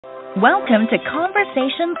Welcome to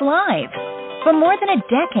Conversations Live. For more than a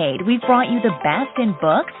decade, we've brought you the best in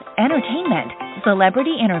books, entertainment,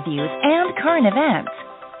 celebrity interviews, and current events.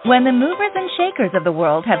 When the movers and shakers of the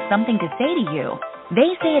world have something to say to you, they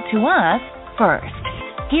say it to us first.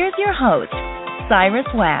 Here's your host, Cyrus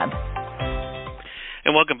Webb.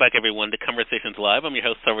 And welcome back, everyone, to Conversations Live. I'm your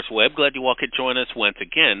host, Cyrus Webb. Glad you all could join us once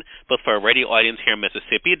again, both for our radio audience here in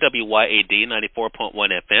Mississippi at WYAD 94.1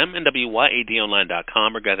 FM and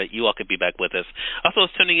WYADonline.com. We're glad that you all could be back with us. Also,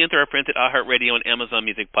 tuning in to our friends at iHeartRadio and Amazon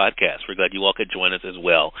Music Podcast. We're glad you all could join us as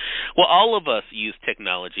well. Well, all of us use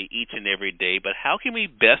technology each and every day, but how can we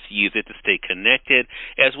best use it to stay connected,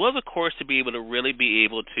 as well as, of course, to be able to really be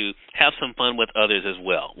able to have some fun with others as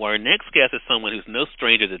well? Well, our next guest is someone who's no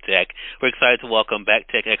stranger to tech. We're excited to welcome back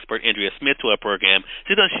Tech Expert Andrea Smith to our program.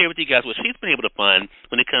 She's going to share with you guys what she's been able to find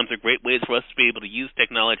when it comes to great ways for us to be able to use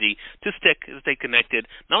technology to stay connected,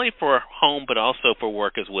 not only for home but also for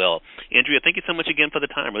work as well. Andrea, thank you so much again for the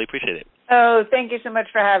time. Really appreciate it. Oh, thank you so much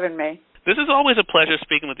for having me. This is always a pleasure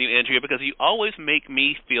speaking with you, Andrea, because you always make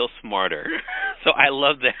me feel smarter. So I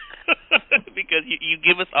love that because you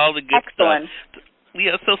give us all the good Excellent stuff.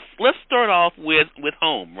 Yeah, so let's start off with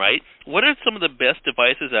home, right? What are some of the best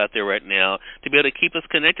devices out there right now to be able to keep us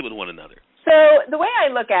connected with one another? So the way I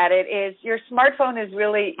look at it is your smartphone is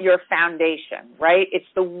really your foundation, right? It's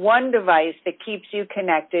the one device that keeps you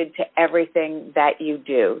connected to everything that you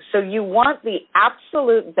do. So you want the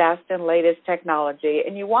absolute best and latest technology,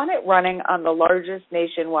 and you want it running on the largest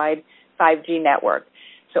nationwide 5G network.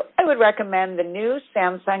 So I would recommend the new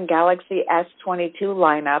Samsung Galaxy S22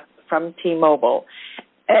 lineup from T-Mobile.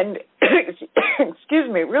 And, excuse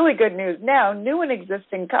me, really good news now, new and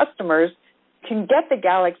existing customers can get the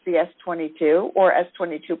Galaxy S22 or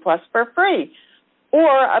S22 Plus for free,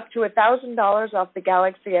 or up to $1,000 off the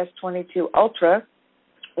Galaxy S22 Ultra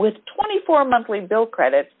with 24 monthly bill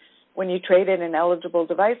credits when you trade in an eligible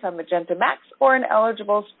device on Magenta Max or an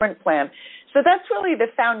eligible Sprint plan. So that's really the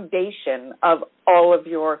foundation of all of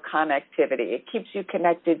your connectivity. It keeps you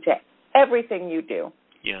connected to everything you do.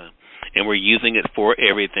 Yeah, and we're using it for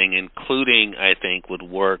everything, including, I think, with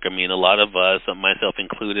work. I mean, a lot of us, myself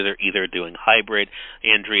included, are either doing hybrid,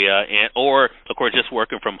 Andrea, or, of course, just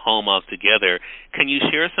working from home altogether. Can you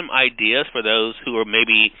share some ideas for those who are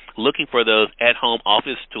maybe looking for those at-home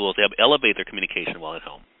office tools to help elevate their communication while at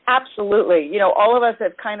home? Absolutely. You know, all of us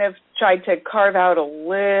have kind of tried to carve out a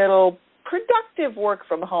little productive work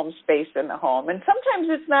from home space in the home, and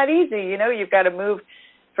sometimes it's not easy. You know, you've got to move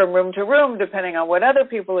from room to room, depending on what other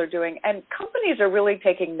people are doing. And companies are really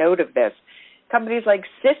taking note of this. Companies like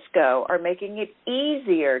Cisco are making it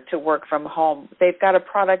easier to work from home. They've got a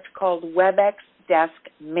product called WebEx Desk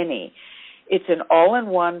Mini. It's an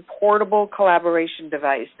all-in-one portable collaboration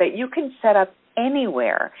device that you can set up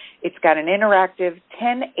anywhere. It's got an interactive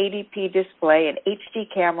 1080p display, an HD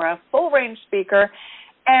camera, full-range speaker,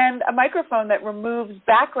 and a microphone that removes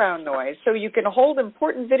background noise, so you can hold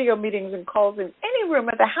important video meetings and calls in any room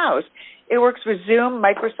of the house. It works with Zoom,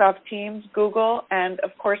 Microsoft Teams, Google, and,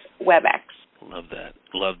 of course, WebEx. Love that.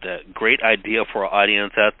 Love that. Great idea for our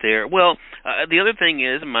audience out there. Well, the other thing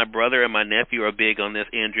is my brother and my nephew are big on this,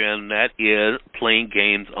 Andrea, and that is playing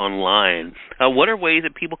games online. What are ways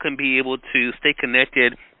that people can be able to stay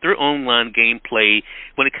connected through online gameplay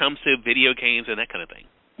when it comes to video games and that kind of thing?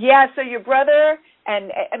 Yeah, so your brother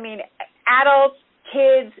and, I mean, adults,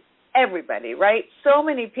 kids, everybody, right? So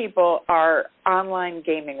many people are online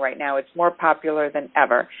gaming right now. It's more popular than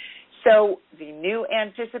ever. So the new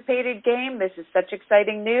anticipated game, this is such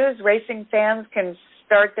exciting news. Racing fans can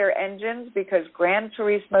start their engines because Gran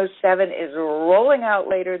Turismo 7 is rolling out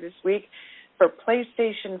later this week for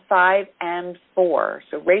PlayStation 5 and 4.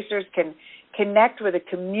 So racers can connect with a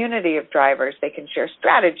community of drivers. They can share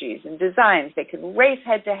strategies and designs. They can race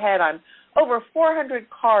head-to-head on over 400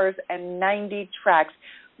 cars and 90 tracks.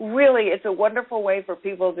 Really, it's a wonderful way for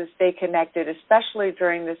people to stay connected, especially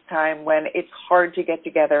during this time when it's hard to get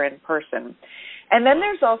together in person. And then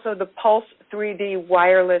there's also the Pulse 3D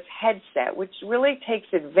wireless headset, which really takes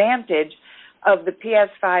advantage of the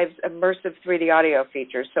PS5's immersive 3D audio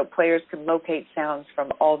features, so players can locate sounds from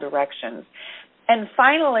all directions. And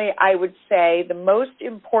finally, I would say the most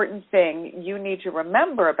important thing you need to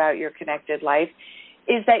remember about your connected life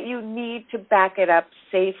is that you need to back it up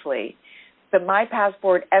safely. The My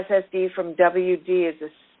Passport SSD from WD is a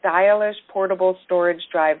stylish portable storage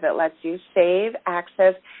drive that lets you save,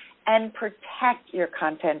 access, and protect your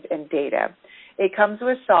content and data. It comes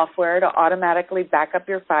with software to automatically back up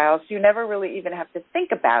your files, so you never really even have to think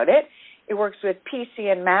about it. It works with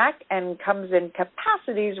PC and Mac and comes in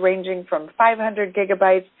capacities ranging from 500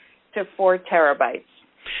 gigabytes to 4 terabytes.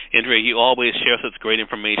 Andrea, you always share such great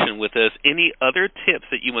information with us. Any other tips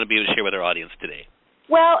that you want to be able to share with our audience today?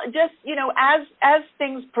 Well, just, as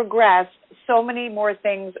things progress, so many more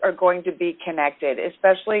things are going to be connected,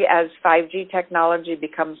 especially as 5G technology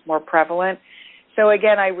becomes more prevalent. So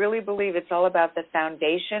again, I really believe it's all about the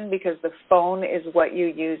foundation, because the phone is what you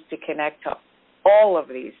use to connect to all of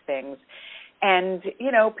these things. And,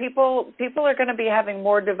 people are going to be having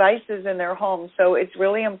more devices in their homes, so it's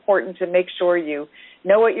really important to make sure you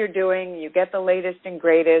know what you're doing, you get the latest and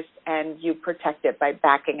greatest, and you protect it by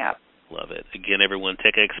backing up. Love it. Again, everyone,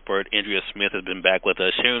 Tech Expert Andrea Smith has been back with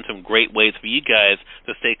us, sharing some great ways for you guys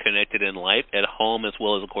to stay connected in life, at home, as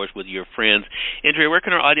well as, of course, with your friends. Andrea, where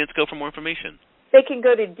can our audience go for more information? They can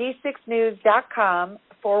go to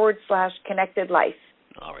d6news.com/connectedlife.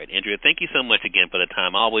 All right, Andrea, thank you so much again for the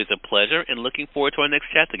time. Always a pleasure, and looking forward to our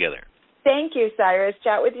next chat together. Thank you, Cyrus.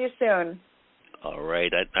 Chat with you soon. All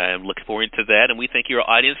right, I'm looking forward to that, and we thank your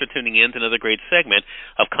audience for tuning in to another great segment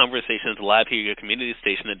of Conversations Live here at your community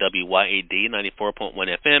station at WYAD 94.1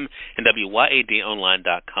 FM and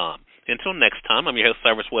WYADonline.com. Until next time, I'm your host,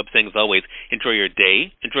 Cyrus Webb, saying as always, enjoy your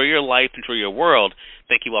day, enjoy your life, enjoy your world.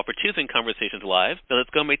 Thank you all for choosing Conversations Live. Now let's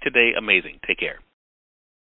go make today amazing. Take care.